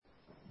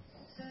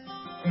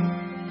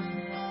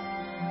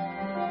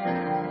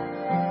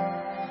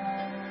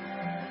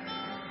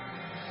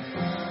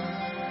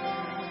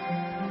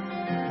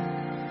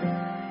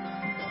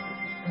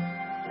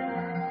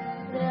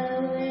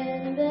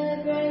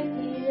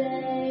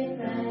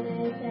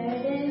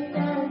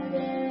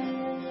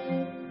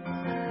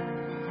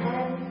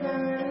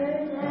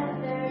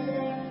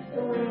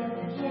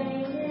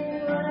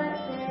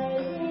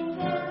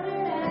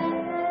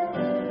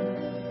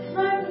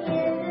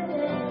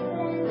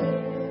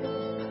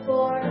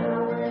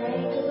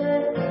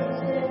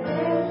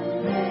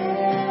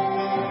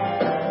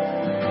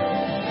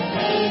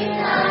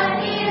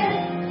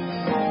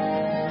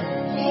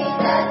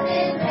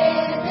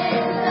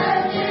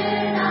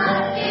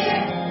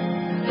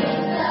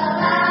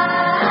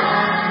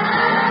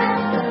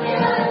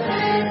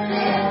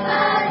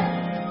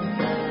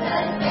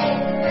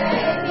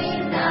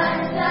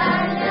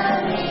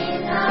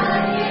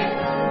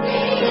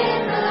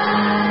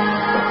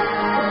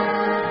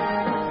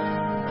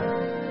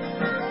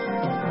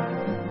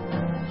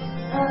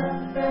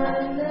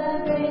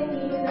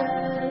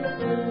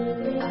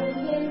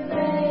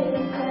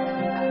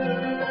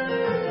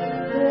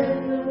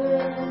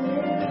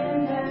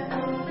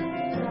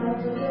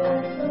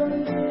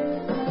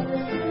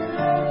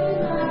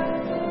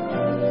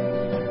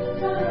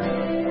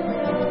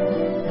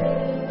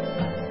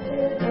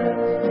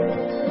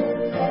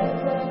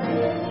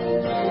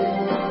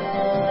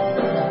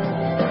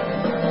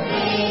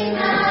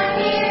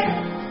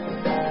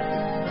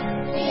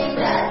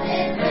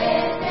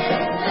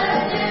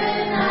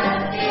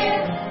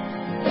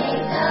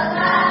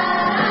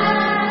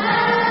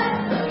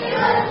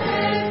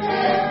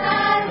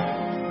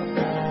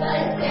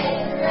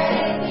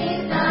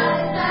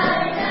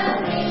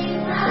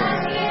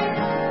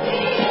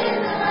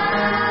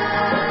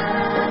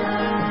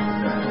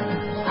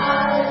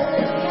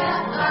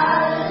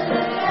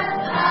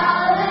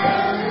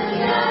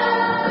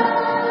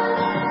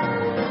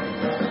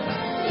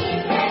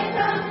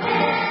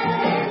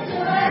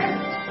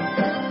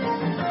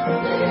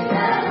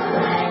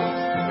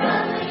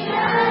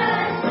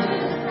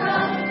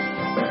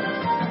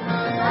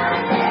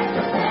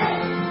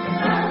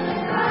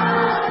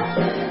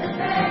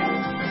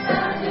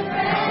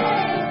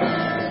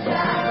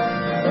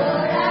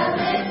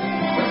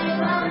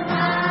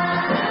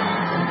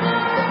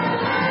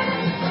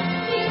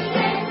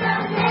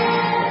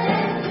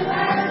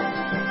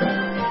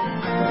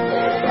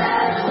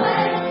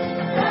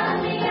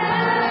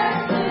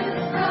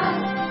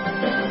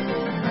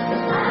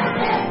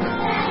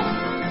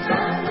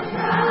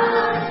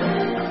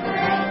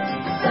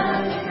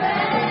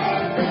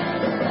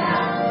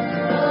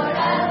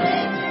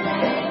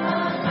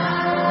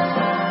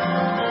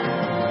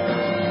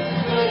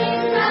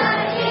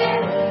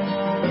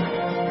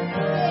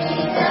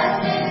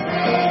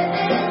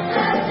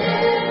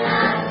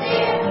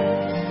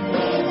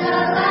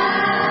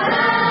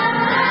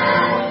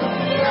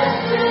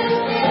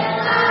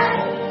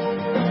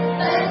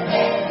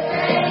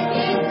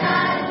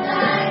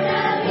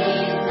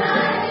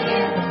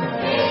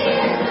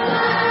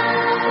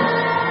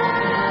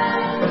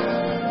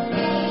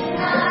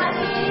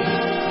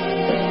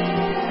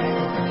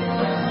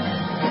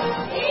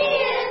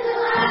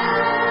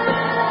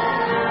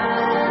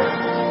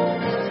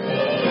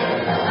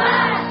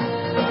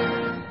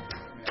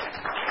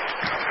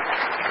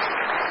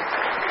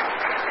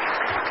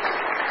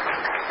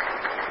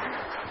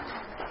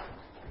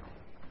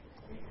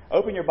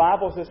your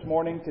Bibles this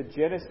morning to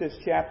Genesis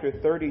chapter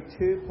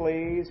 32,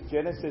 please.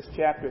 Genesis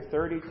chapter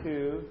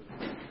 32.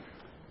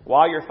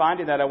 While you're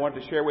finding that, I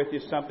wanted to share with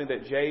you something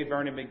that J.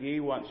 Vernon McGee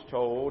once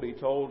told. He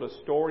told a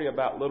story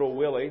about little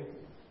Willie.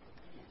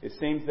 It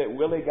seems that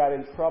Willie got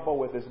in trouble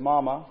with his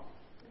mama,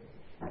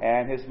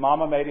 and his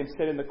mama made him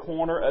sit in the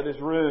corner of his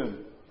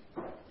room.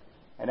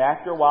 And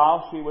after a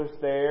while, she was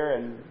there,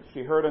 and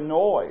she heard a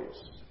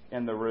noise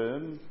in the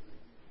room,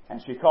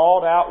 and she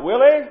called out,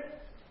 "Willie,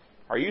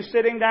 are you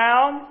sitting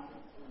down?"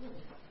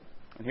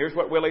 And here's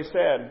what Willie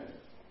said.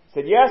 He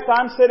said, "Yes,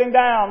 I'm sitting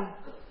down,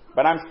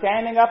 but I'm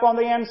standing up on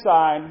the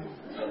inside."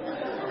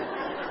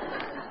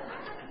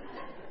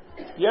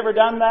 You ever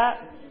done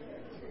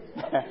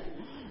that?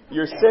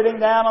 You're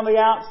sitting down on the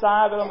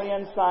outside, but on the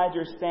inside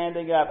you're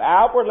standing up.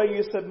 Outwardly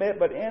you submit,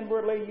 but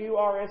inwardly you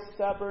are as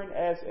stubborn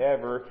as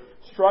ever,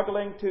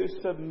 struggling to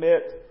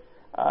submit,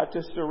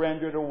 to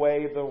surrender, to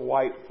wave the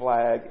white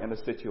flag in a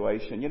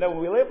situation. You know, when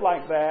we live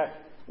like that,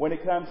 when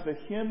it comes to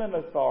human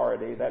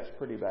authority, that's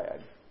pretty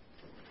bad.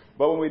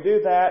 But when we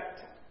do that,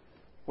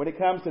 when it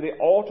comes to the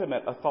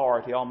ultimate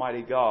authority,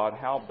 Almighty God,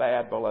 how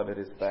bad, beloved,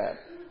 is that?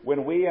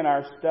 When we in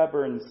our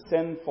stubborn,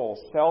 sinful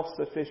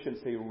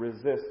self-sufficiency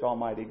resist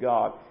Almighty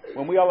God.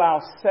 When we allow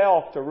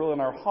self to rule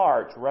in our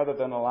hearts rather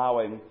than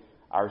allowing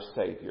our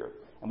Savior.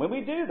 And when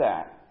we do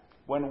that,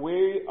 when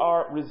we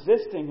are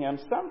resisting Him,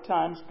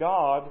 sometimes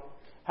God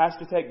has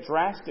to take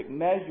drastic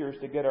measures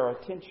to get our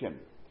attention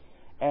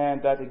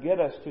and to get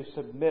us to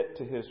submit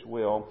to His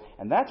will.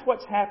 And that's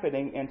what's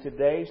happening in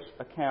today's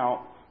account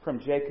from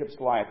Jacob's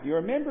life. You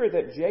remember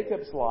that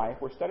Jacob's life,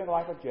 we're studying the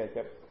life of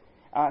Jacob,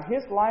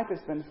 his life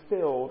has been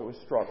filled with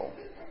struggle.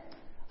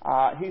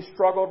 He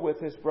struggled with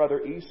his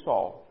brother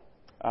Esau,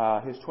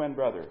 his twin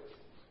brother.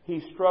 He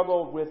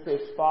struggled with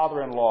his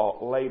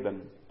father-in-law,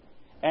 Laban.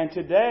 And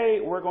today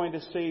we're going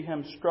to see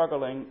him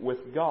struggling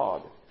with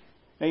God.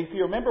 Now, if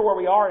you remember where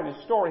we are in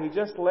his story, he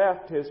just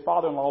left his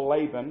father-in-law,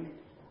 Laban.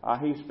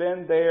 He's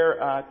been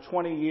there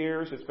 20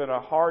 years. It's been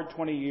a hard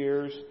 20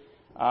 years.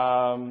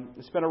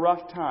 It's been a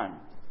rough time.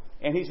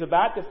 And he's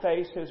about to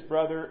face his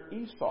brother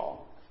Esau.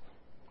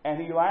 And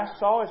he last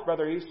saw his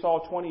brother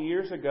Esau 20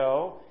 years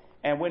ago.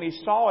 And when he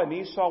saw him,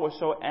 Esau was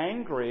so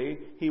angry,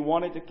 he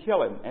wanted to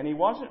kill him. And he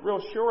wasn't real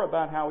sure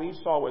about how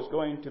Esau was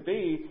going to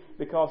be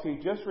because he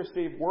just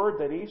received word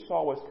that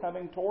Esau was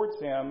coming towards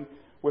him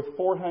with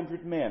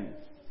 400 men.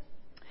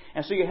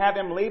 And so you have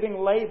him leaving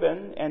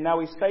Laban, and now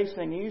he's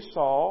facing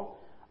Esau.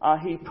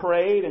 He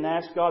prayed and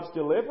asked God's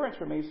deliverance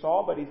from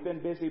Esau, but he's been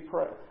busy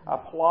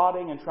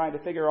plotting and trying to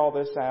figure all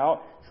this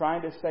out,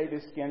 trying to save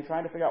his skin,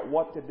 trying to figure out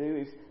what to do.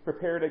 He's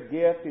prepared a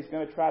gift. He's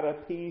going to try to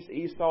appease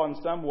Esau in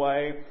some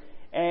way.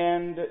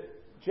 And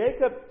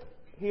Jacob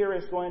here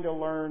is going to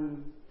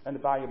learn a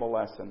valuable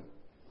lesson.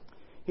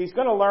 He's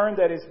going to learn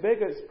that his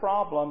biggest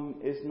problem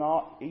is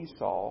not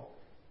Esau.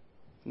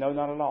 No,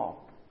 not at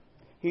all.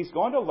 He's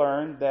going to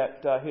learn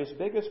that his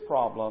biggest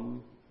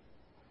problem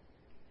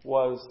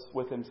was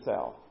with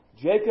himself.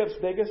 Jacob's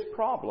biggest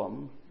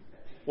problem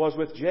was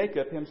with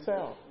Jacob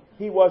himself.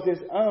 He was his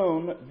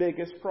own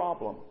biggest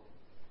problem.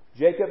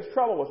 Jacob's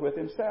trouble was with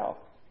himself.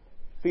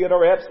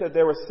 Theodore Epp said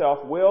there was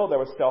self-will, there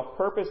was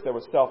self-purpose, there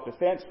was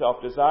self-defense,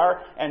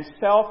 self-desire, and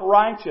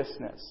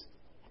self-righteousness.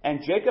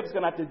 And Jacob's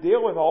going to have to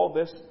deal with all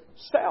this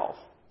self.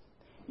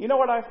 You know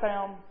what I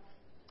found?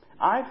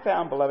 I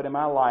found, beloved, in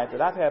my life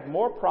that I've had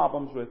more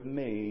problems with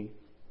me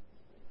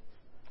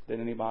than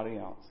anybody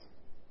else.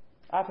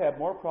 I've had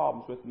more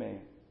problems with me,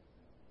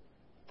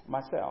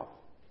 myself,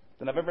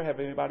 than I've ever had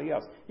with anybody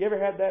else. You ever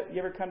had that? You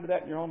ever come to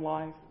that in your own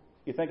life?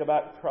 You think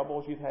about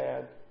troubles you've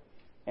had,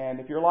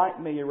 and if you're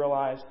like me, you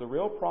realize the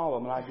real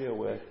problem that I deal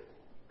with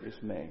is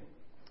me.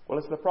 Well,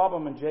 it's the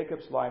problem in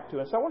Jacob's life too.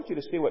 And so I want you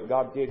to see what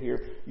God did here.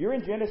 You're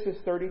in Genesis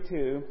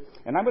 32,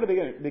 and I'm going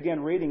to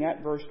begin reading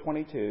at verse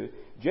 22.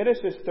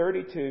 Genesis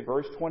 32,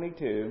 verse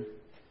 22.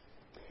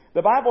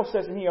 The Bible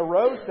says, "And he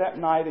arose that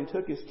night and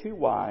took his 2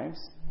 wives,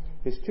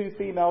 his 2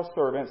 female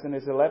servants, and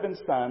his 11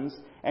 sons,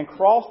 and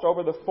crossed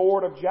over the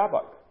ford of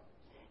Jabbok.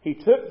 He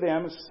took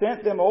them,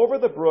 sent them over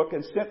the brook,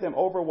 and sent them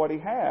over what he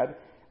had.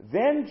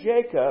 Then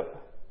Jacob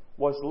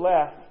was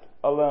left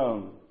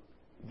alone."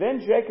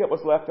 Then Jacob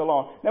was left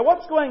alone. Now,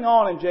 what's going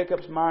on in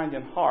Jacob's mind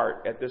and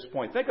heart at this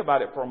point? Think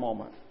about it for a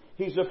moment.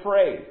 He's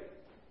afraid.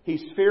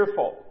 He's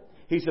fearful.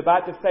 He's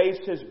about to face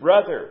his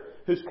brother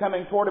who's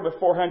coming toward him with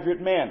 400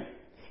 men.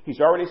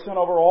 He's already sent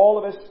over all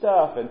of his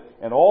stuff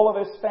and all of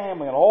his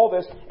family and all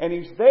this, and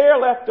he's there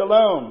left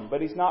alone,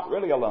 but he's not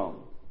really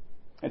alone.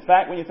 In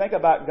fact, when you think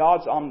about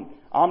God's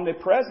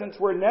omnipresence,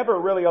 we're never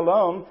really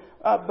alone,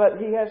 but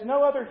he has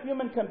no other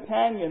human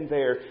companion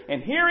there.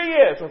 And here he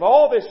is with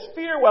all this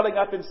fear welling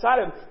up inside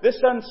him,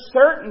 this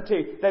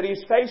uncertainty that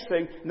he's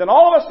facing, and then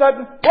all of a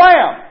sudden,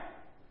 blam!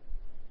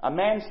 A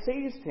man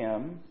seized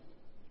him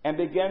and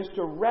begins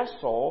to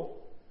wrestle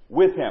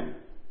with him.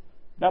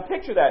 Now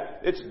picture that.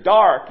 It's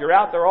dark. You're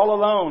out there all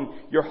alone.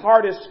 Your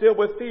heart is filled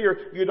with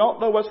fear. You don't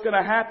know what's going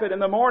to happen in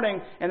the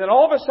morning. And then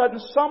all of a sudden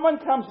someone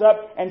comes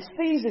up and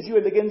seizes you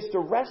and begins to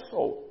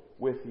wrestle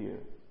with you.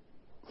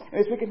 And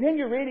as we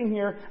continue reading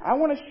here, I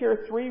want to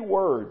share 3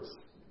 words.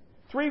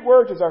 3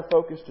 words is our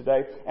focus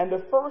today. And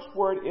the first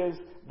word is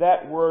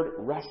that word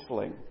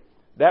wrestling.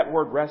 That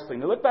word wrestling.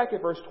 Now look back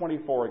at verse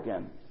 24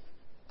 again.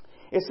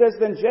 It says,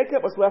 Then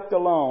Jacob was left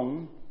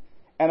alone,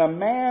 and a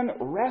man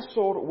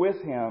wrestled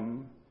with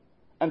him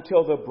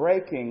until the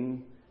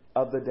breaking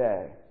of the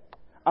day.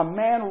 A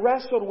man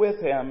wrestled with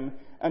him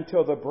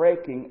until the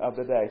breaking of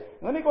the day.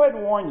 Let me go ahead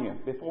and warn you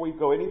before we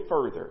go any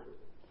further.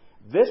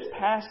 This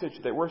passage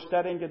that we're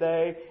studying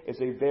today is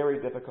a very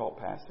difficult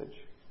passage.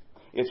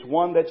 It's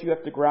one that you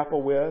have to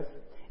grapple with.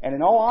 And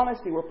in all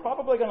honesty, we're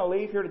probably going to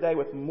leave here today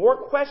with more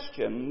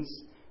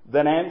questions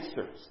than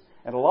answers.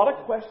 And a lot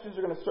of questions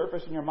are going to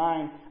surface in your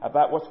mind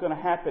about what's going to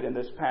happen in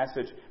this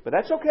passage. But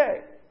that's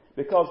okay,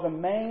 because the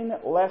main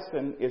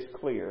lesson is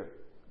clear.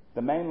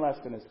 The main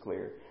lesson is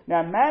clear.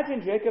 Now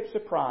imagine Jacob's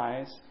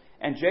surprise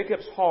and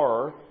Jacob's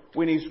horror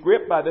when he's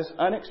gripped by this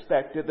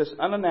unexpected, this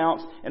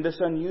unannounced, and this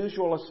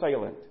unusual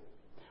assailant.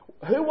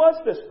 Who was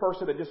this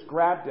person that just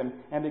grabbed him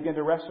and began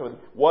to wrestle with him?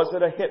 Was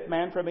it a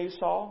hitman from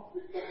Esau?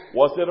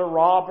 Was it a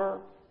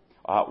robber?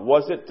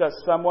 Was it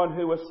someone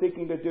who was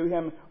seeking to do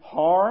him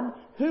harm?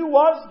 Who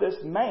was this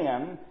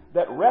man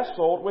that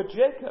wrestled with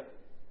Jacob?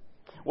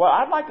 Well,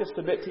 I'd like to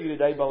submit to you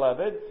today,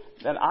 beloved,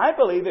 that I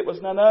believe it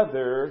was none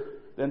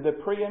other than the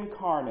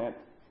pre-incarnate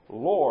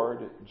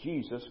Lord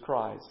Jesus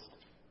Christ.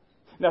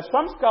 Now,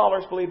 some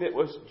scholars believe it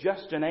was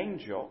just an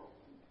angel,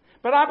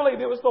 but I believe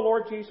it was the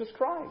Lord Jesus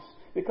Christ.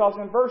 Because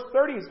in verse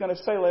 30 he's going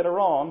to say later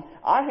on,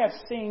 I have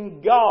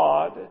seen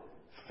God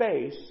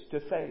face to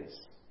face.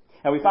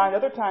 And we find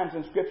other times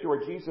in Scripture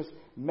where Jesus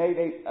made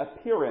an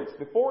appearance.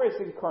 Before His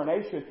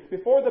incarnation,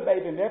 before the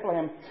baby in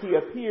Bethlehem, He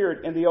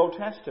appeared in the Old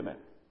Testament.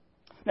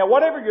 Now,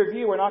 whatever your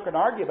view, we're not going to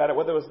argue about it,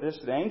 whether it was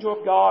just an angel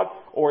of God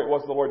or it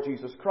was the Lord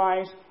Jesus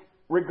Christ.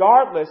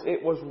 Regardless,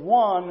 it was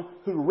one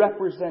who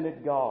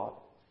represented God.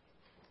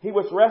 He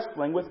was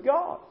wrestling with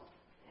God.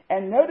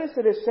 And notice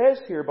that it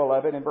says here,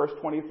 beloved, in verse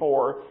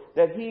 24,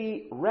 that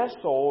he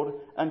wrestled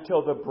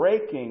until the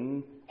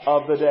breaking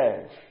of the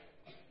day.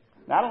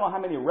 Now, I don't know how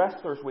many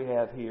wrestlers we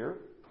have here.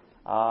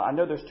 I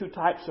know there's 2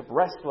 types of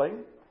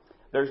wrestling.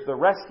 There's the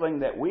wrestling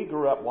that we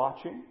grew up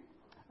watching.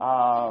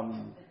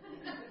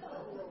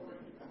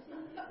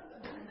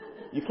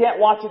 You can't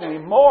watch it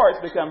anymore.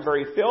 It's become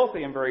very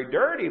filthy and very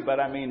dirty. But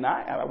I mean,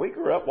 we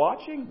grew up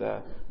watching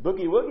the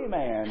Boogie Woogie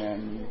Man,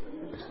 and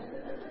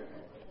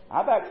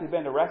I've actually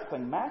been to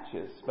wrestling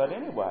matches. But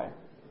anyway,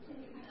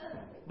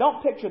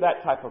 don't picture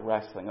that type of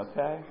wrestling,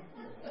 okay?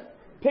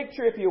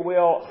 Picture, if you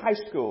will, high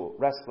school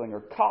wrestling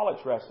or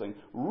college wrestling,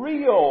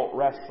 real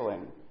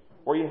wrestling,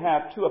 where you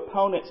have 2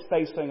 opponents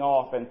facing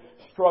off and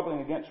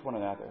struggling against one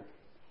another.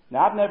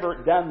 Now, I've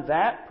never done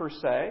that per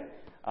se,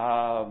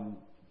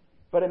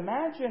 but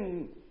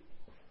imagine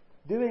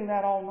doing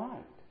that all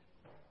night.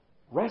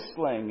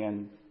 Wrestling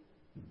and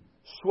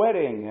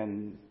sweating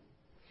and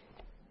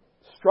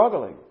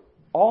struggling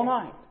all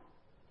night.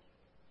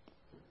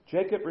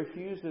 Jacob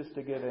refuses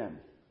to give in.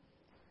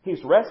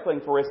 He's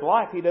wrestling for his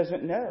life. He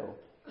doesn't know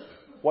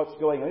what's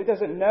going on. He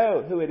doesn't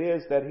know who it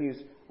is that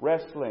he's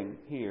wrestling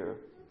here.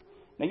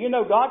 Now, you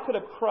know, God could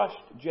have crushed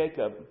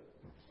Jacob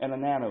in a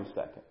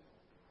nanosecond.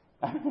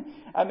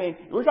 I mean,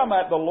 we're talking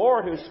about the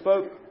Lord who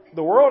spoke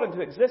the world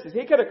into existence.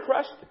 He could have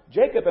crushed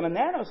Jacob in a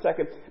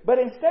nanosecond, but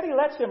instead He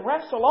lets him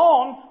wrestle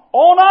on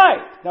all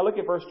night. Now look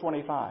at verse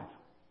 25.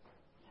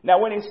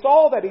 Now when he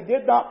saw that he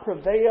did not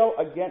prevail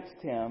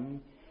against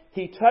him,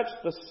 he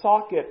touched the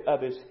socket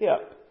of his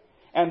hip.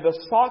 And the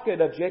socket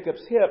of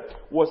Jacob's hip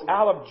was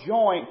out of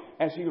joint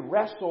as he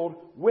wrestled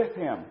with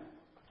him.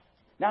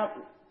 Now,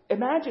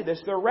 imagine this.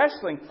 They're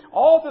wrestling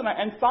all the night.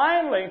 And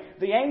finally,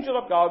 the angel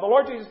of God, the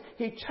Lord Jesus,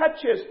 He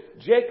touches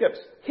Jacob's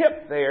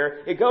hip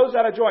there. It goes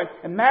out of joint.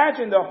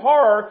 Imagine the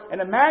horror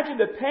and imagine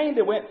the pain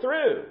that went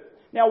through.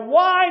 Now,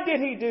 why did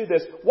He do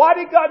this? Why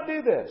did God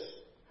do this?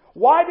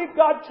 Why did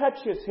God touch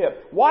his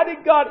hip? Why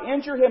did God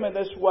injure him in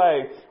this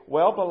way?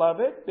 Well,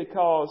 beloved,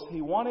 because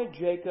He wanted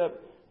Jacob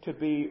to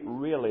be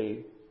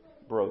really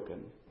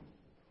broken.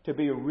 To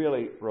be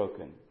really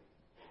broken.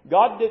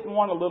 God didn't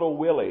want a little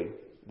Willie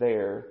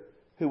there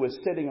who was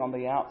sitting on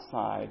the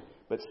outside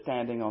but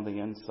standing on the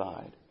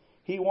inside.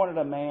 He wanted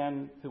a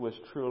man who was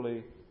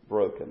truly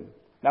broken.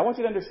 Now I want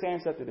you to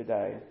understand something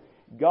today.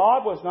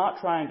 God was not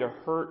trying to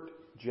hurt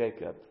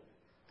Jacob.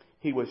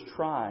 He was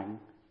trying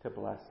to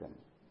bless him.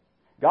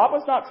 God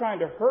was not trying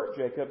to hurt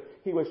Jacob.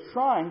 He was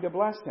trying to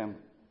bless him.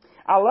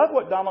 I love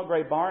what Donald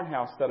Gray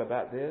Barnhouse said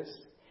about this.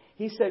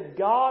 He said,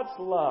 God's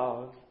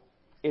love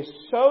is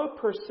so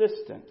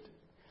persistent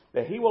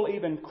that He will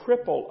even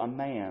cripple a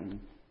man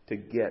to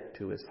get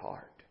to his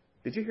heart.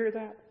 Did you hear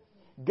that?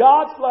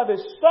 God's love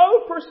is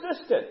so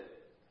persistent.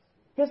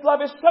 His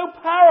love is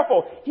so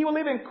powerful. He will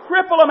even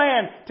cripple a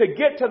man to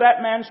get to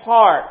that man's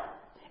heart.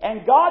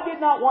 And God did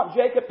not want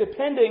Jacob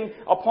depending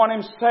upon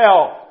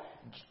himself.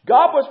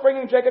 God was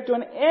bringing Jacob to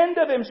an end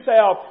of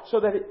himself so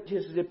that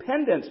his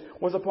dependence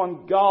was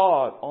upon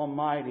God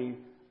Almighty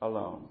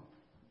alone.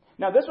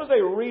 Now, this was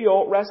a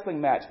real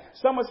wrestling match.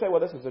 Some would say, well,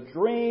 this is a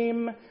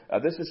dream.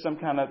 This is some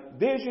kind of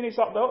vision he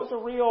saw. No, it was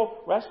a real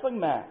wrestling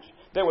match.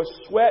 There was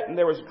sweat, and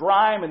there was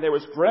grime, and there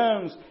was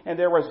groans, and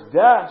there was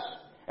dust.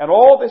 And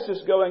all this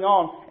is going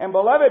on. And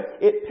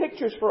beloved, it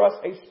pictures for us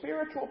a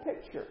spiritual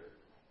picture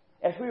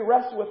as we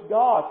wrestle with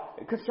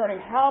God concerning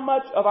how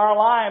much of our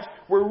lives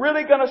we're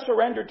really going to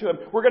surrender to Him.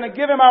 We're going to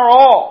give Him our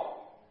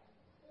all.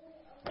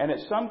 And at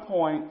some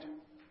point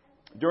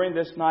during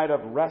this night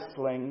of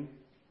wrestling,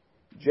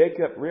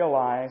 Jacob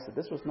realized that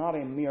this was not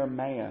a mere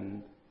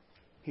man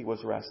he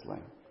was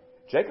wrestling.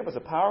 Jacob was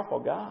a powerful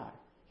guy.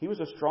 He was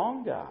a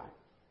strong guy.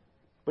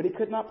 But he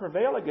could not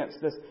prevail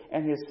against this.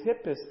 And his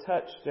hip is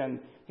touched and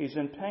he's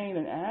in pain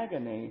and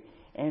agony.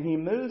 And he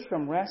moves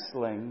from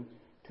wrestling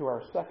to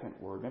our second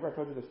word. Remember I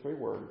told you there's 3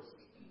 words.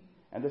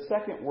 And the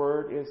second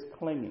word is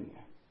clinging.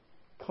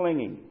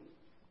 Clinging.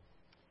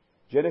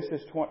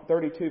 Genesis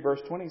 32 verse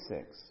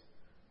 26.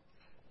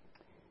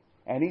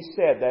 And he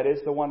said, that is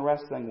the one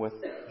wrestling with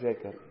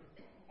Jacob.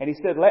 And he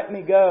said, let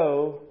me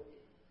go,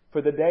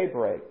 for the day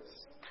breaks.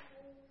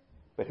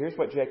 But here's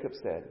what Jacob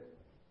said.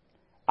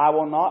 I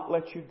will not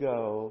let you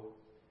go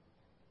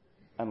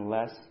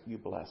unless you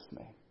bless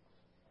me.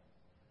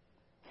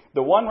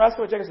 The one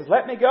wrestling with Jacob says,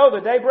 let me go,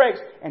 the day breaks.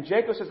 And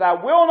Jacob says, I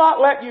will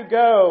not let you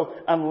go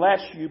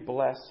unless you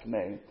bless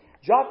me.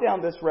 Jot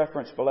down this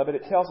reference, beloved.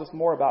 It tells us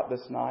more about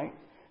this night.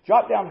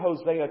 Jot down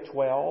Hosea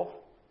 12.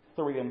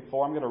 3 and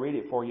 4. I'm going to read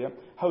it for you.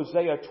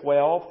 Hosea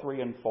 12,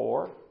 3 and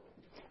 4.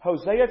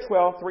 Hosea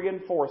 12, 3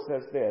 and 4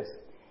 says this.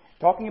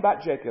 Talking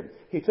about Jacob.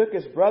 He took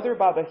his brother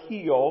by the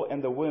heel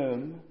in the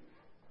womb,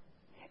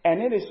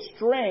 and in his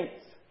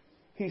strength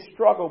he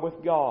struggled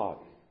with God.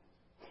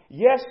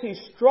 Yes, he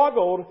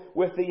struggled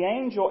with the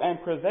angel and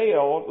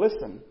prevailed.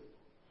 Listen.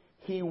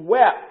 He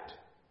wept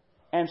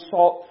and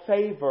sought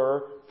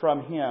favor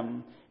from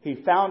him. He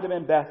found him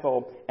in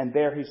Bethel, and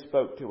there he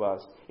spoke to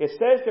us. It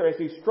says there, as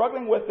he's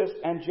struggling with this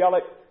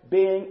angelic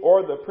being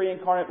or the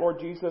pre-incarnate Lord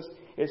Jesus,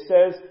 it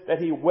says that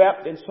he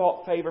wept and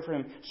sought favor from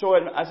him. So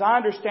as I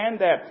understand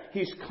that,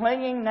 he's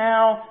clinging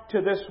now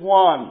to this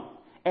one.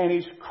 And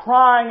he's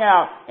crying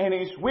out, and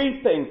he's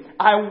weeping.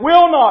 I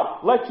will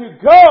not let you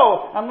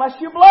go unless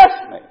you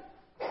bless me.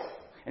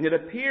 And it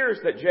appears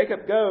that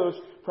Jacob goes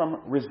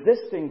from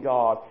resisting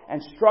God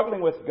and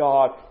struggling with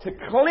God to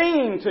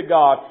clinging to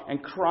God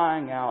and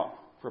crying out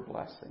for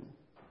blessing.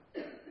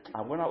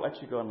 I will not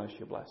let you go unless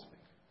you bless me.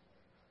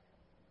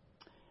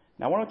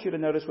 Now I want you to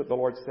notice what the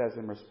Lord says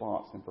in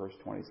response in verse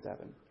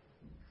 27.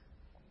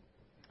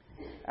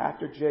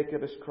 After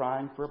Jacob is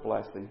crying for a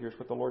blessing, here's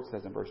what the Lord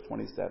says in verse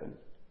 27.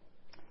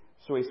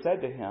 So he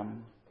said to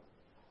him,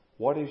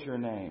 what is your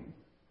name?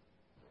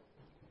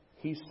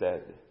 He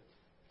said,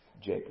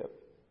 Jacob.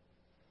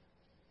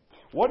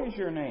 What is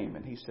your name?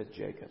 And he said,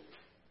 Jacob.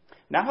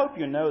 Now I hope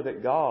you know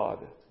that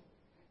God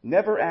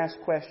never asks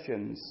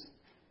questions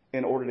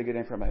in order to get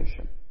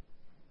information.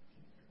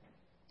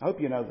 I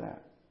hope you know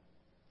that.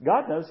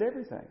 God knows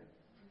everything.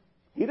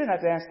 He didn't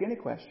have to ask any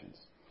questions.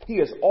 He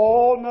is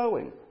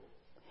all-knowing.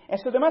 And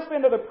so there must be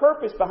another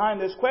purpose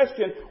behind this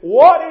question.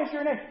 What is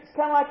your name? It's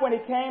kind of like when he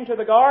came to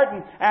the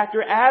garden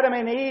after Adam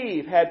and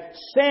Eve had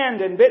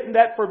sinned and bitten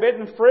that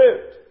forbidden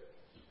fruit.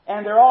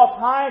 And they're off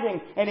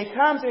hiding. And he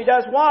comes and he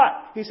does what?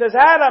 He says,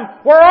 Adam,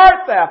 where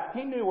art thou?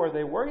 He knew where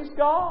they were. He's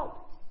God.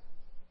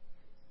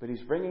 But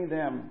he's bringing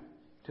them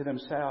to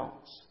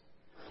themselves.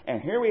 And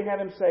here we have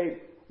him say,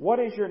 what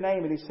is your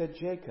name? And he said,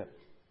 Jacob.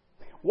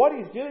 What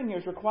he's doing here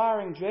is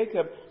requiring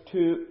Jacob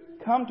to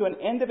come to an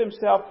end of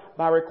himself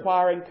by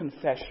requiring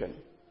confession.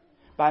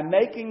 By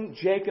making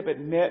Jacob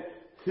admit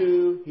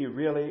who he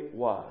really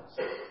was.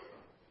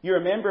 You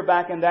remember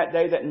back in that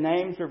day that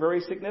names were very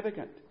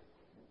significant.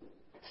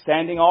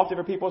 Standing off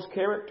different people's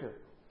character.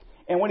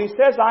 And when he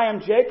says, I am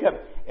Jacob,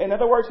 in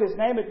other words, his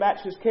name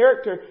matches his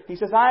character. He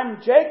says, I'm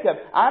Jacob.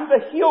 I'm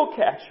the heel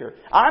catcher.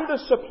 I'm the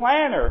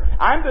supplanter.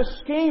 I'm the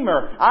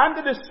schemer. I'm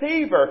the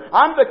deceiver.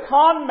 I'm the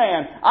con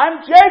man. I'm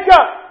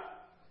Jacob.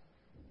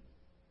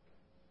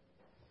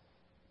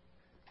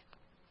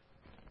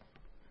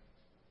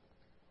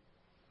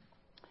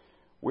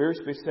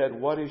 Wiersbe said,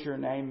 what is your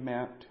name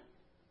meant?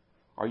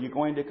 Are you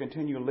going to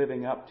continue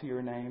living up to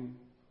your name?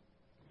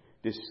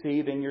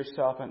 Deceiving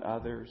yourself and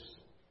others?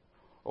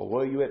 Or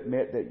will you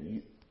admit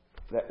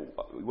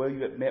will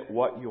you admit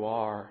what you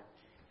are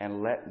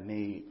and let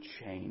me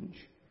change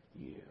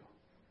you?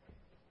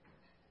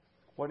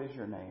 What is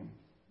your name?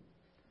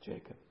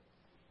 Jacob.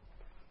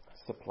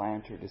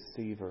 Supplanter,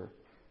 deceiver,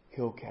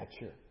 heel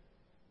catcher,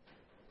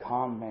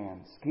 con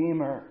man,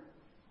 schemer.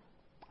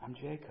 I'm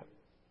Jacob.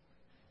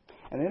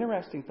 An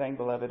interesting thing,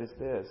 beloved, is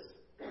this.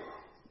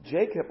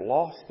 Jacob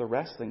lost the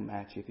wrestling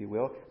match, if you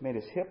will. I mean,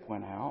 his hip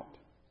went out.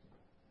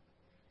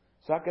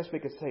 So I guess we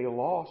could say he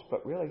lost,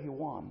 but really he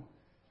won.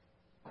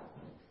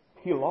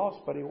 He lost,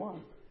 but he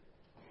won.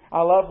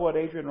 I love what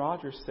Adrian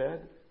Rogers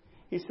said.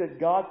 He said,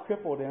 God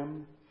crippled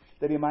him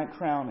that he might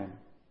crown him.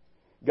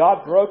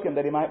 God broke him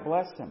that he might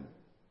bless him.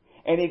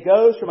 And he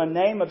goes from a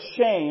name of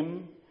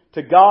shame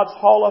to God's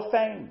hall of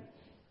fame.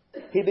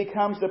 He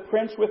becomes the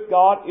prince with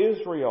God,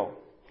 Israel.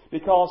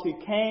 because he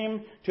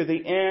came to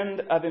the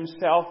end of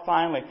himself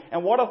finally.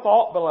 And what a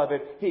thought,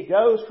 beloved. He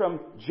goes from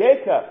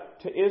Jacob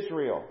to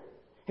Israel.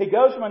 He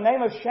goes from a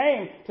name of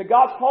shame to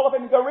God's Hall of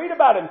Fame. Go read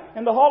about him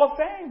in the Hall of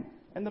Fame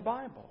in the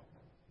Bible.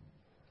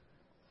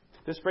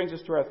 This brings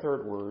us to our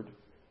third word.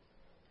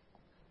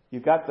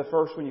 You've got the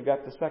first one, you've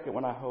got the second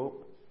one, I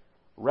hope.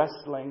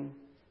 Wrestling,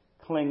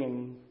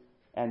 clinging,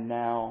 and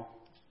now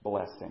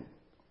blessing.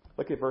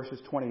 Look at verses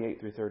 28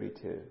 through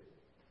 32.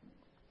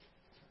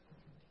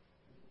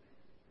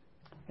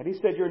 And he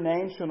said, your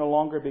name shall no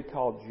longer be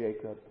called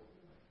Jacob,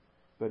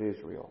 but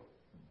Israel.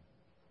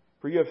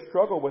 For you have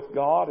struggled with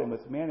God and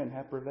with men and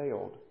have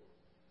prevailed.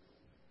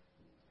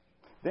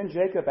 Then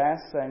Jacob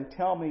asked, saying,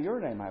 tell me your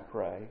name, I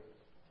pray.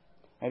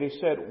 And he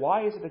said,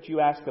 why is it that you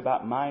ask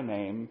about my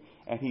name?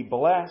 And he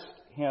blessed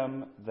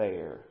him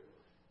there.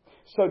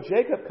 So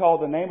Jacob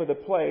called the name of the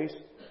place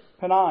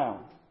Peniel,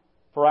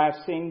 for I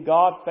have seen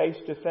God face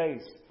to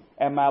face,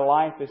 and my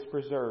life is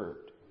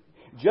preserved.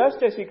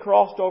 Just as he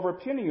crossed over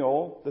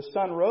Peniel, the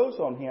sun rose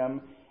on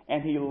him,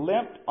 and he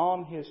limped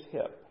on his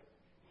hip.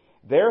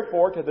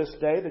 Therefore, to this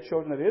day, the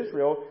children of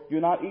Israel do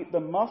not eat the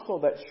muscle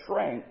that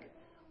shrank,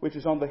 which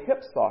is on the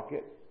hip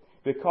socket,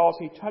 because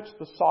he touched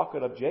the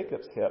socket of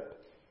Jacob's hip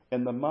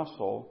in the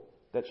muscle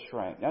that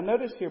shrank. Now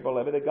notice here,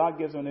 beloved, that God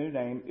gives a new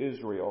name,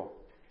 Israel.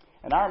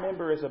 And I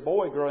remember as a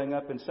boy growing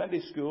up in Sunday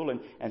school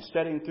and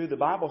studying through the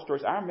Bible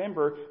stories, I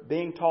remember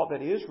being taught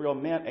that Israel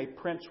meant a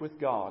prince with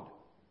God.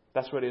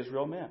 That's what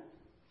Israel meant.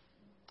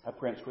 A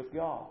prince with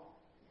God.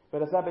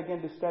 But as I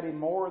began to study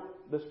more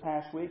this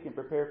past week and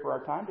prepare for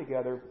our time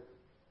together,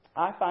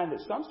 I find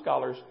that some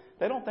scholars,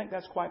 they don't think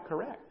that's quite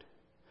correct.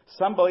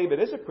 Some believe it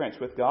is a prince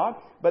with God,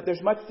 but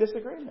there's much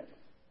disagreement.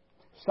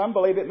 Some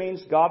believe it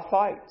means God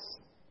fights.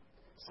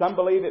 Some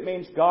believe it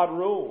means God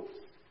rules.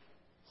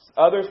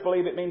 Others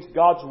believe it means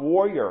God's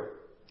warrior.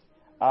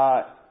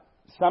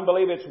 Some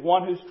believe it's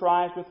one who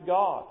strives with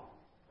God.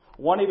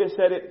 One even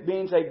said it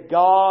means a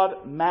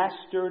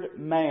God-mastered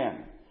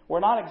man.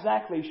 We're not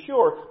exactly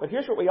sure, but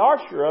here's what we are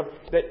sure of,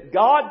 that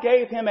God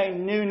gave him a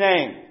new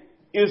name,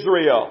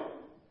 Israel.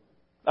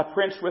 A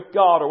prince with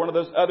God, or one of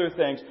those other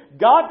things.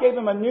 God gave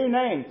him a new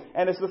name.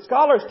 And as the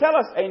scholars tell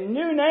us, a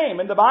new name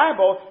in the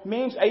Bible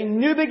means a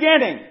new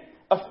beginning.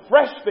 A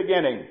fresh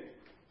beginning.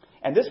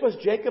 And this was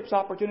Jacob's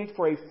opportunity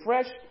for a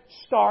fresh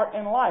start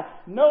in life.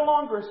 No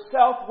longer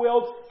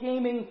self-willed,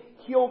 scheming,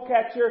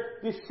 heel-catcher,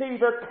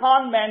 deceiver,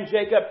 con-man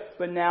Jacob,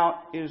 but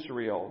now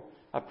Israel.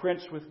 A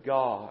prince with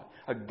God.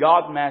 A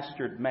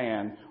God-mastered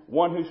man.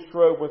 One who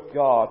strove with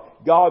God.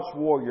 God's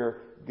warrior.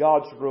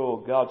 God's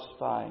rule. God's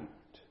fight.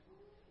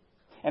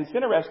 And it's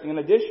interesting, in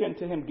addition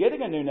to him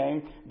getting a new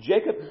name,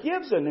 Jacob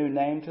gives a new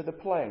name to the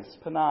place,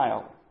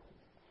 Peniel.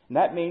 And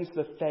that means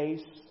the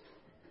face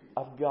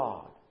of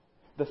God.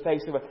 The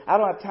face of God. I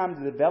don't have time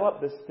to develop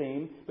this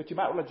theme, but you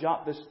might want to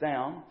jot this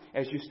down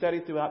as you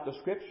study throughout the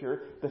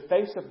Scripture. The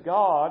face of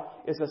God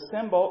is a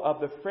symbol of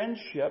the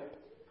friendship,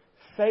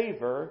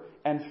 favor,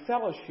 and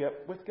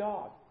fellowship with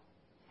God.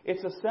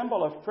 It's a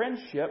symbol of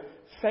friendship,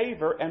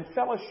 favor, and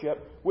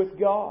fellowship with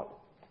God.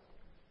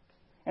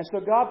 And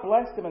so God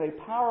blessed him in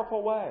a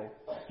powerful way.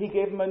 He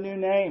gave him a new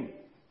name.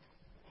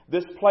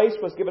 This place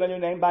was given a new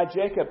name by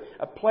Jacob.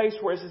 A place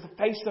where it's the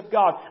face of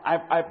God.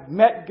 I've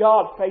met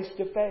God face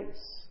to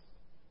face.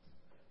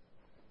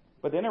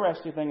 But the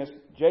interesting thing is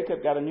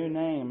Jacob got a new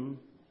name,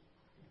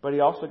 but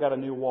he also got a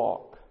new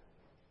walk.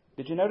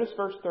 Did you notice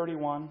verse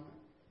 31?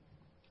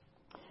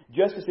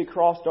 Just as he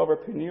crossed over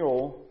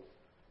Peniel,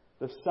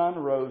 the sun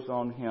rose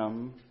on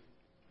him,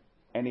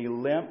 and he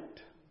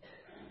limped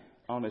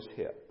on his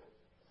hip.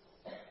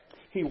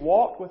 He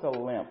walked with a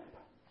limp.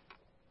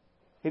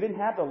 He didn't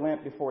have the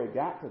limp before he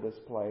got to this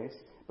place,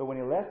 but when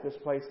he left this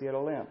place, he had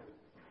a limp.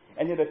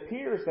 And it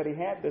appears that he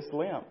had this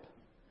limp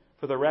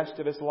for the rest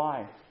of his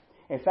life.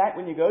 In fact,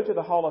 when you go to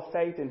the Hall of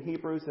Faith in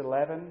Hebrews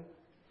 11,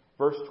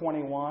 verse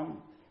 21,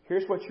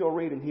 here's what you'll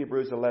read in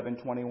Hebrews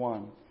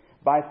 11:21.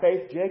 By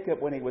faith,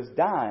 Jacob, when he was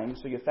dying,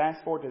 so you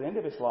fast forward to the end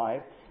of his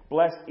life,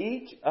 blessed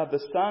each of the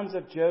sons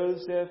of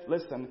Joseph,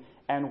 listen,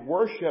 and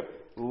worshiped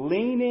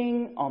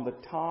leaning on the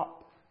top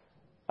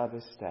of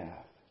his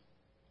staff.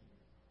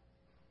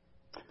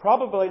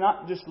 Probably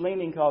not just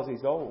leaning because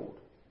he's old,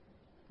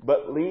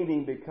 but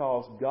leaning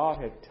because God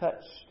had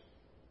touched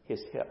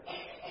his hip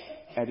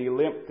and he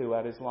limped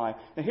throughout his life.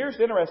 Now here's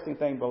the interesting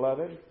thing,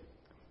 beloved.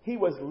 He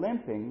was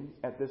limping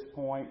at this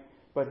point,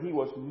 but he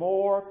was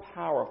more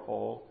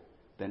powerful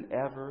than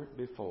ever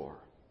before.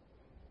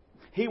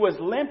 He was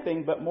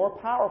limping, but more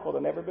powerful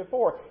than ever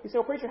before. You say,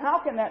 well, preacher, how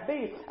can that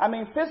be? I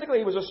mean, physically,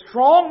 he was a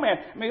strong man.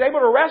 I mean, he was able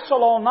to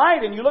wrestle all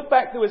night, and you look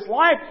back through his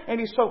life, and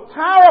he's so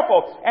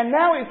powerful. And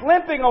now he's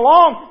limping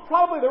along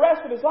probably the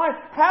rest of his life.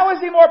 How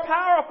is he more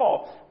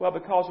powerful? Well,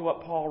 because of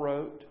what Paul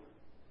wrote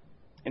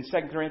in 2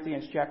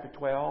 Corinthians chapter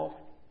 12,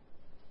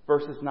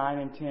 verses 9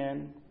 and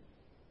 10.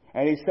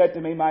 And he said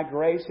to me, my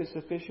grace is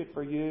sufficient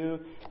for you,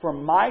 for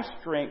my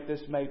strength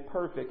is made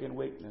perfect in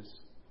weakness.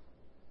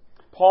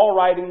 Paul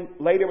writing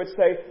later would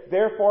say,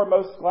 therefore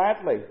most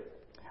gladly,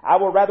 I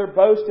will rather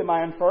boast in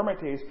my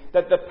infirmities,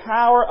 that the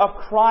power of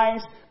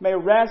Christ may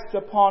rest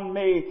upon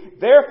me.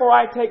 Therefore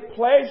I take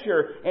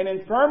pleasure in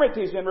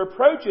infirmities, in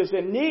reproaches,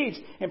 in needs,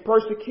 in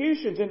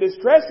persecutions, in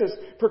distresses,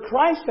 for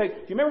Christ's sake.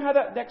 Do you remember how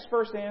that next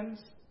verse ends?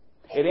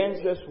 It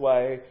ends this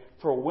way,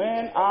 for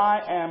when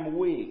I am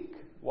weak,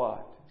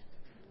 what?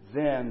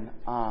 Then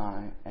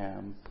I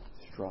am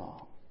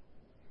strong.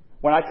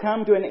 When I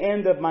come to an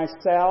end of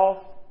myself,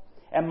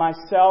 and my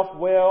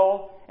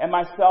self-will, and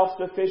my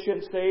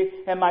self-sufficiency,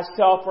 and my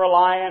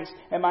self-reliance,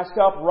 and my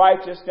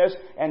self-righteousness,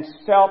 and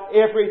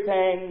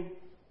self-everything,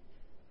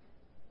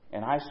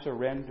 and I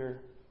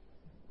surrender,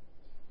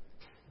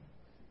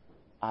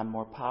 I'm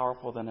more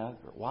powerful than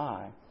ever.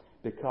 Why?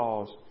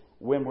 Because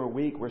when we're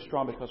weak, we're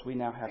strong because we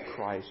now have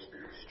Christ's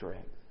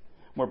strength.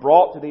 When we're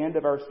brought to the end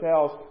of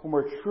ourselves, when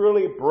we're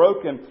truly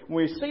broken,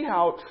 when we see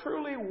how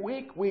truly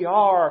weak we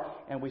are,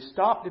 and we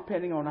stop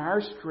depending on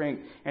our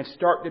strength and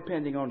start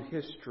depending on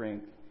His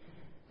strength,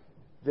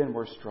 then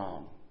we're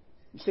strong.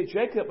 You see,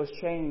 Jacob was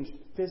changed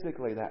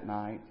physically that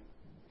night,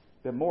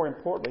 but more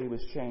importantly, he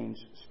was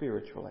changed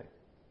spiritually.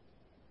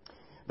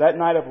 That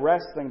night of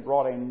wrestling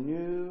brought a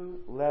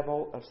new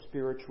level of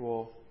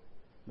spiritual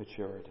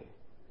maturity.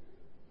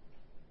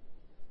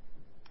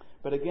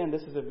 But again,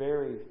 this is a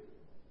very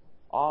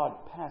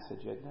odd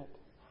passage, isn't it?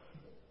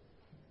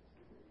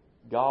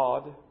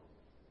 God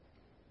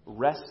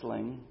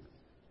wrestling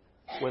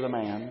with a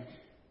man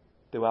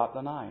throughout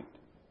the night.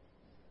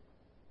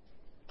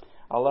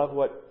 I love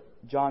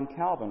what John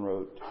Calvin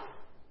wrote.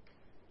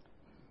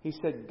 He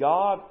said,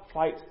 God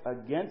fights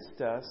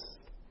against us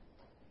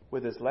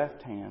with His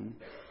left hand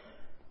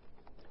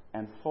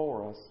and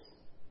for us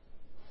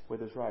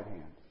with His right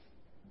hand.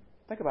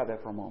 Think about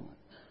that for a moment.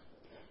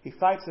 He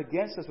fights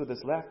against us with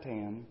His left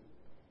hand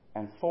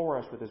and for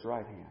us with His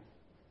right hand.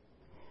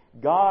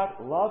 God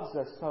loves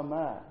us so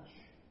much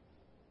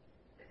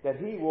that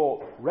He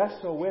will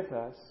wrestle with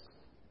us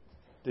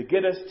to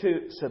get us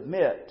to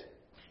submit.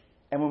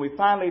 And when we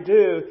finally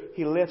do,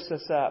 He lifts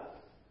us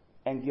up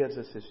and gives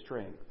us His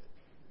strength.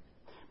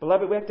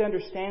 Beloved, we have to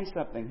understand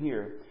something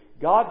here.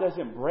 God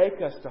doesn't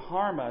break us to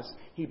harm us.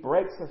 He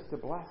breaks us to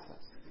bless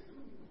us.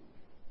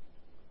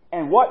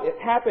 And what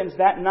happens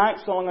that night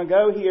so long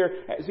ago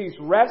here as he's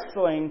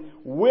wrestling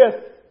with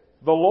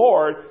the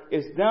Lord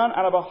is done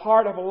out of a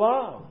heart of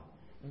love.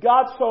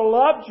 God so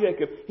loved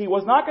Jacob. He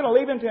was not going to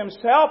leave him to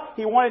himself.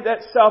 He wanted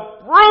that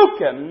self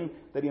broken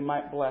that He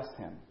might bless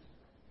him.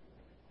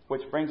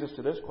 Which brings us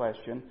to this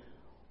question,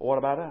 what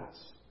about us?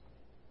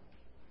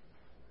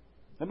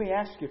 Let me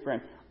ask you,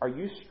 friend, are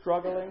you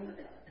struggling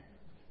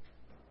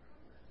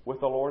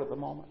with the Lord at the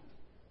moment?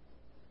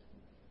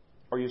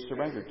 Are you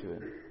surrendered to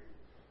Him?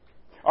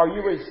 Are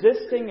you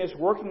resisting His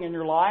working in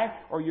your life,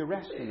 or are you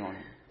resting on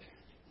Him?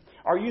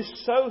 Are you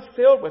so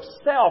filled with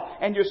self,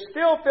 and you're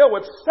still filled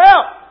with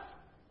self?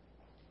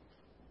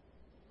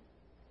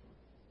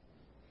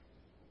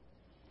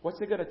 What's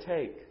it going to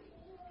take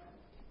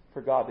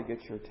for God to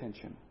get your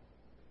attention?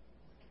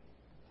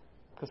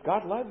 Because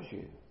God loves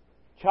you.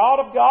 Child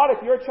of God,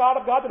 if you're a child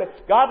of God today,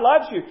 God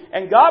loves you.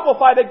 And God will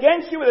fight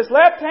against you with His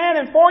left hand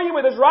and for you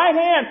with His right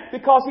hand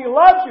because He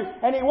loves you.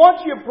 And He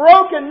wants you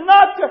broken,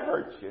 not to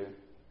hurt you.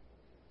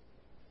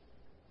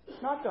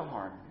 Not to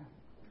harm you.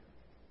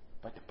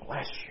 But to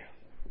bless you.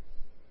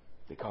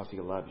 Because He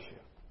loves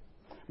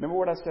you. Remember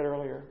what I said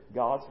earlier?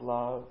 God's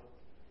love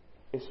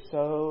is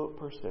so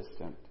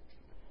persistent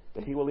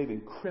that He will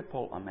even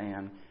cripple a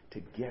man to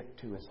get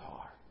to his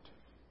heart.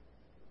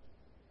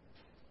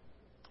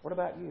 What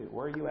about you?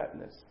 Where are you at in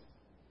this?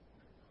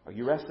 Are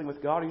you wrestling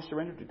with God or are you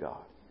surrendered to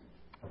God?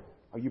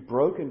 Are you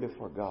broken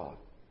before God?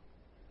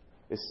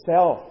 Is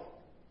self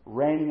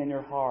reigning in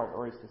your heart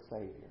or is the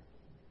Savior?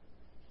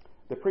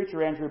 The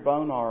preacher Andrew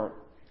Bonar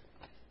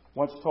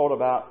once told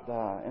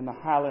about in the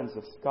Highlands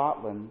of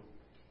Scotland,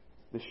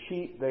 the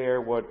sheep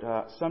there would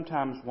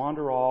sometimes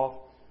wander off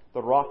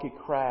the rocky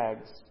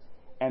crags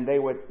and they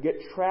would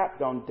get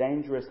trapped on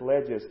dangerous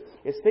ledges.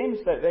 It seems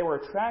that they were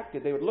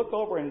attracted. They would look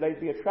over and they'd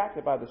be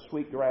attracted by the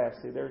sweet grass.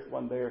 See, there's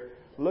one there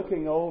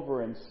looking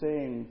over and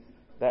seeing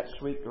that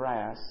sweet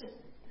grass.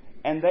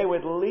 And they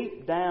would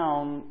leap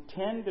down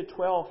 10 to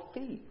 12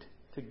 feet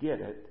to get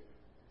it.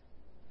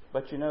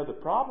 But you know, the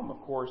problem,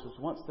 of course, is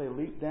once they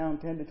leaped down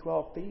 10 to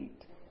 12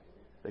 feet,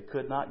 they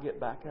could not get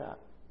back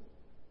up.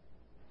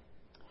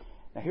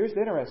 Now, here's the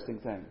interesting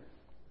thing.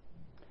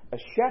 A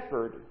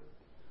shepherd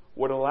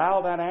would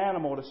allow that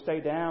animal to stay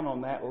down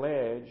on that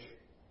ledge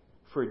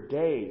for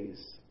days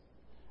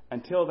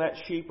until that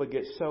sheep would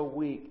get so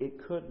weak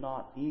it could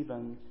not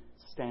even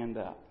stand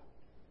up.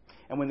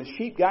 And when the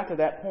sheep got to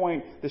that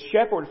point, the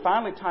shepherd would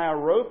finally tie a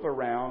rope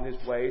around his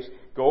waist,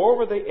 go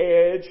over the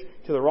edge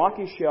to the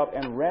rocky shelf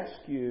and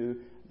rescue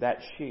that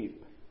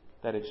sheep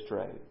that had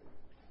strayed.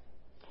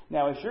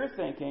 Now, as you're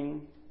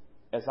thinking,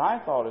 as I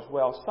thought as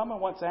well,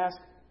 someone once asked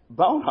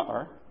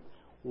Bonar,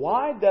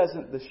 why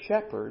doesn't the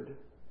shepherd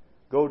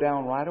go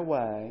down right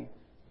away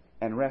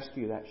and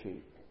rescue that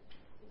sheep?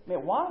 I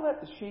mean, why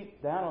let the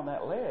sheep down on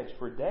that ledge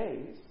for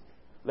days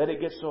Let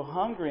it get so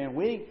hungry and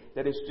weak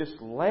that it's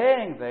just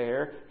laying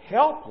there,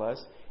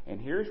 helpless.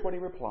 And here's what he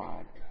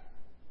replied.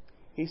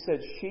 He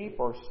said, sheep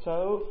are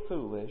so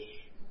foolish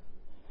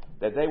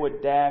that they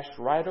would dash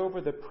right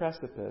over the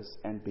precipice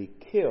and be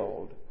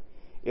killed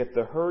if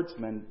the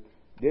herdsman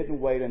didn't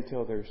wait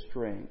until their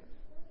strength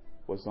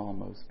was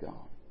almost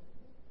gone.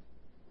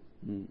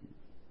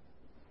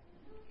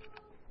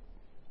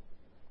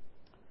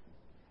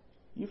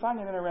 You find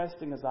it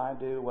interesting, as I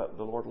do, what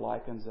the Lord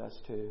likens us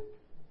to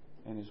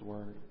in His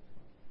Word.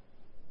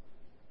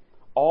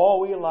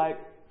 All we like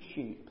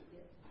sheep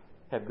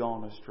have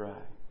gone astray.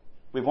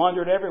 We've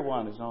wandered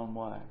everyone his own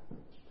way.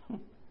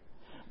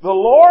 The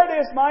Lord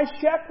is my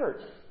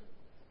shepherd.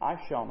 I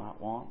shall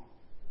not want.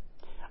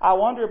 I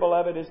wonder,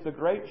 beloved, is the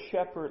great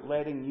shepherd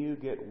letting you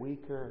get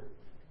weaker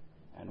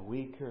and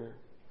weaker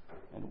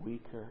and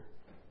weaker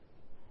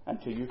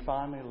until you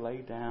finally lay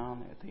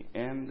down at the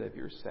end of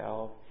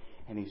yourself?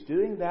 And He's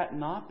doing that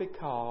not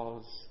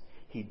because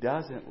He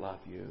doesn't love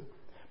you,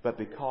 but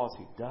because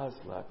He does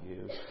love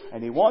you.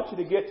 And He wants you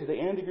to get to the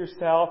end of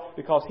yourself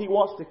because He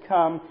wants to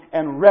come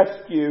and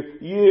rescue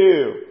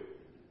you.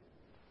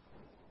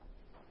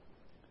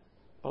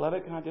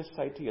 Beloved, can I just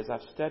say to you, as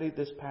I've studied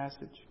this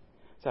passage,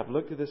 as I've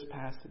looked at this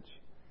passage,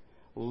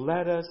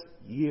 let us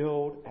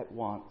yield at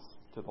once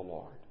to the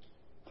Lord.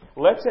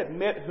 Let's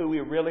admit who we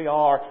really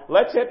are.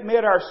 Let's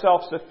admit our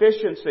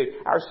self-sufficiency,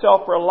 our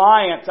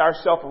self-reliance, our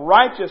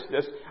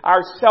self-righteousness,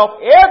 our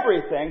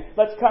self-everything.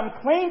 Let's come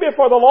clean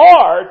before the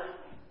Lord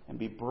and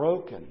be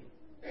broken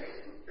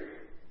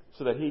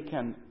so that He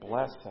can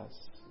bless us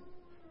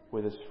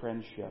with His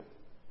friendship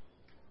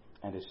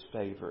and His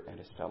favor and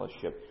His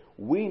fellowship.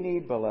 We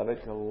need,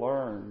 beloved, to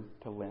learn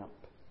to limp.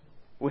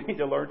 We need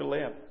to learn to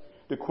limp.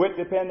 To quit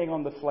depending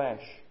on the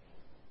flesh.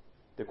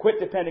 To quit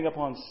depending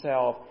upon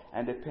self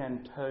and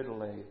depend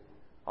totally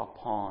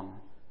upon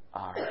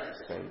our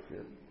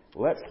Savior.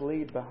 Let's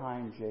leave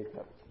behind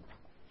Jacob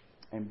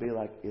and be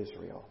like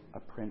Israel, a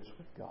prince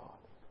with God,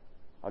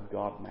 a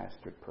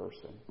God-mastered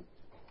person.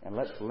 And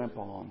let's limp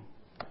on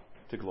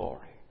to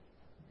glory.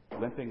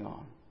 Limping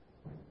on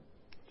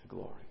to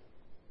glory.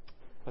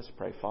 Let's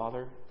pray.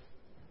 Father,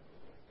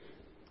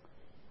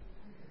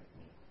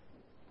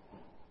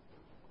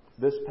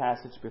 this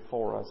passage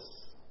before us,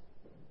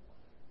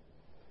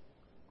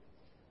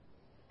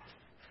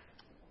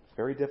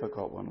 very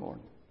difficult one, Lord.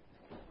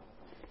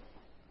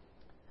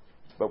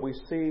 But we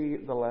see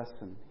the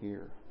lesson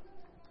here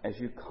as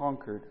you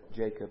conquered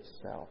Jacob's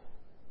self.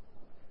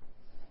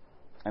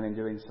 And in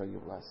doing so, you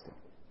blessed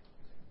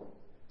him.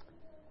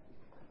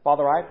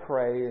 Father, I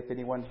pray if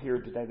anyone here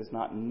today does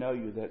not know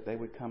you, that they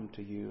would come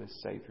to you as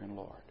Savior and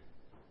Lord.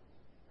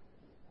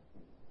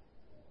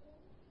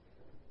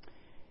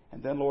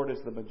 And then, Lord,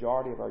 as the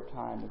majority of our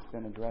time has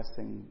been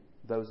addressing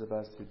those of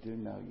us who do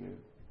know you,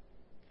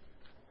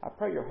 I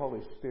pray your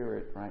Holy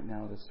Spirit right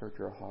now to search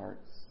our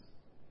hearts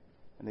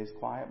in these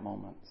quiet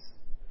moments.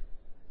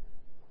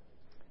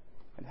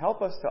 And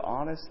help us to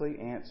honestly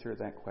answer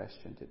that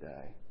question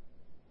today.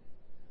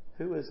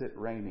 Who is it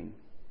reigning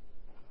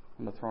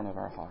on the throne of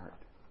our heart?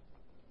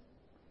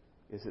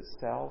 Is it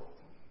self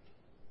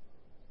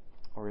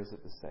or is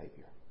it the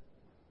Savior?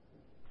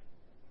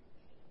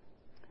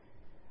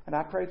 And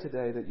I pray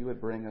today that you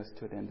would bring us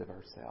to an end of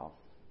ourselves.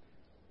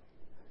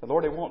 But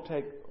Lord, it won't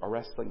take a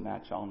wrestling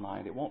match all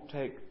night. It won't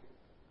take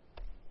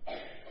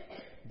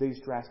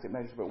these drastic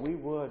measures. But we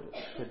would,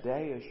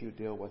 today as you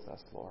deal with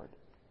us, Lord,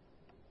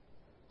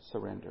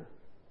 surrender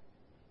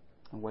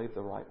and wave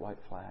the white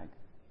flag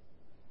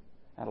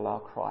and allow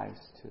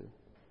Christ to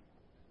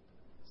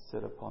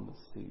sit upon the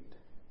seat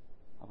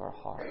of our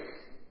heart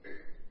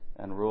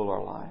and rule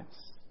our lives.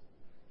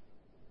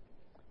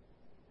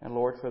 And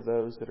Lord, for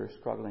those that are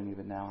struggling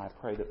even now, I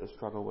pray that the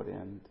struggle would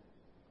end.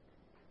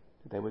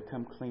 That they would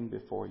come clean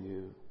before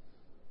you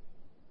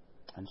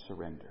and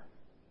surrender.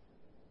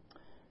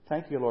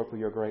 Thank you, Lord, for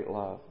your great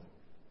love.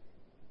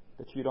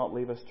 That you don't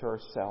leave us to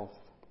ourselves,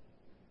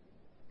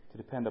 to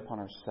depend upon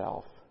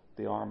ourselves.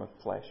 The arm of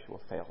flesh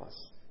will fail us.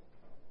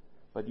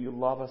 But you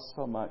love us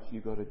so much, you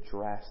go to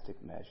drastic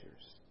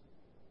measures.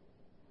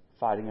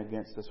 Fighting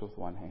against us with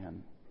one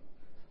hand,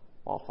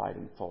 while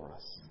fighting for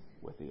us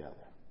with the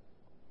other.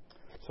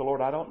 So,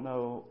 Lord, I don't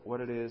know what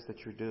it is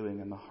that you're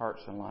doing in the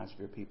hearts and lives of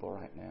your people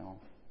right now.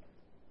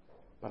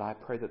 But I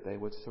pray that they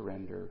would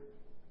surrender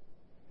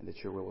and that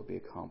your will would be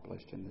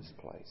accomplished in this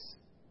place.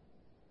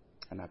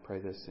 And I pray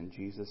this in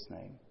Jesus'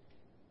 name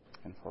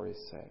and for His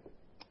sake.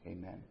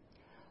 Amen.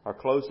 Our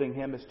closing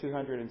hymn is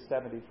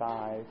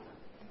 275.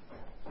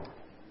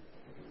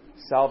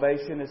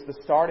 Salvation is the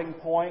starting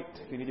point.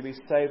 If you need to be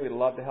saved, we'd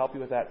love to help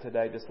you with that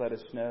today. Just let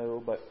us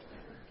know. But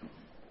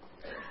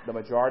the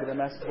majority of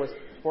the message was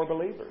for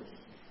believers.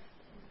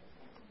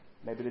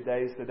 Maybe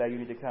today is the day you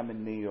need to come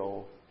and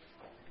kneel.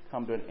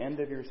 Come to an end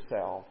of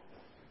yourself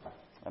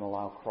and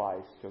allow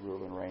Christ to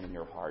rule and reign in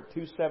your heart.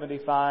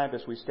 275,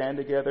 as we stand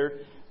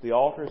together, the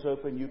altar is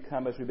open. You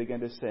come as we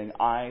begin to sing,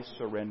 I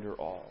Surrender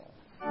All.